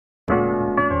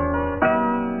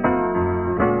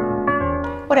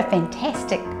What a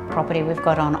fantastic property we've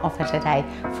got on offer today.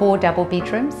 4 double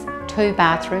bedrooms, 2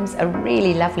 bathrooms, a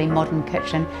really lovely modern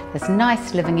kitchen, this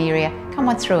nice living area. Come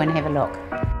on through and have a look.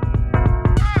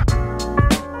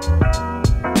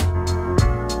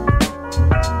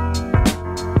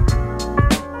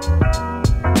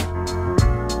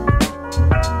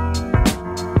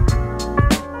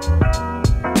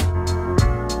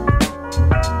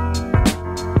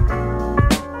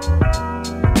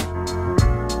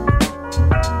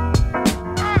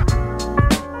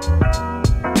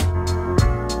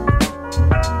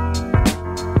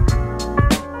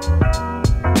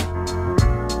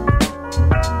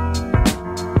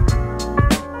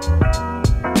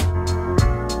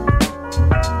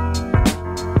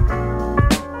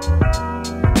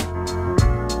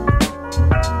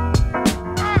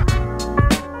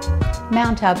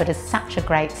 Mount Albert is such a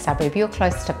great suburb. You're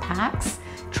close to parks,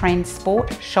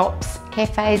 transport, shops,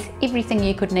 cafes, everything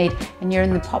you could need, and you're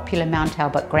in the popular Mount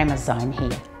Albert Grammar Zone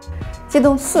here. 这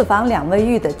栋4房2卫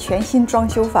浴的全新装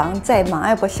修房，在马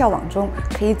艾伯校网中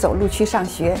可以走路去上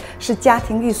学，是家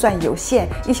庭预算有限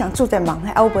又想住在马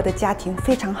艾伯的家庭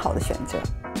非常好的选择。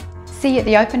See you at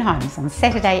the open homes on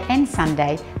Saturday and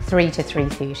Sunday, 3 to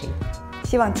 3:30.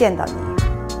 希望见到你。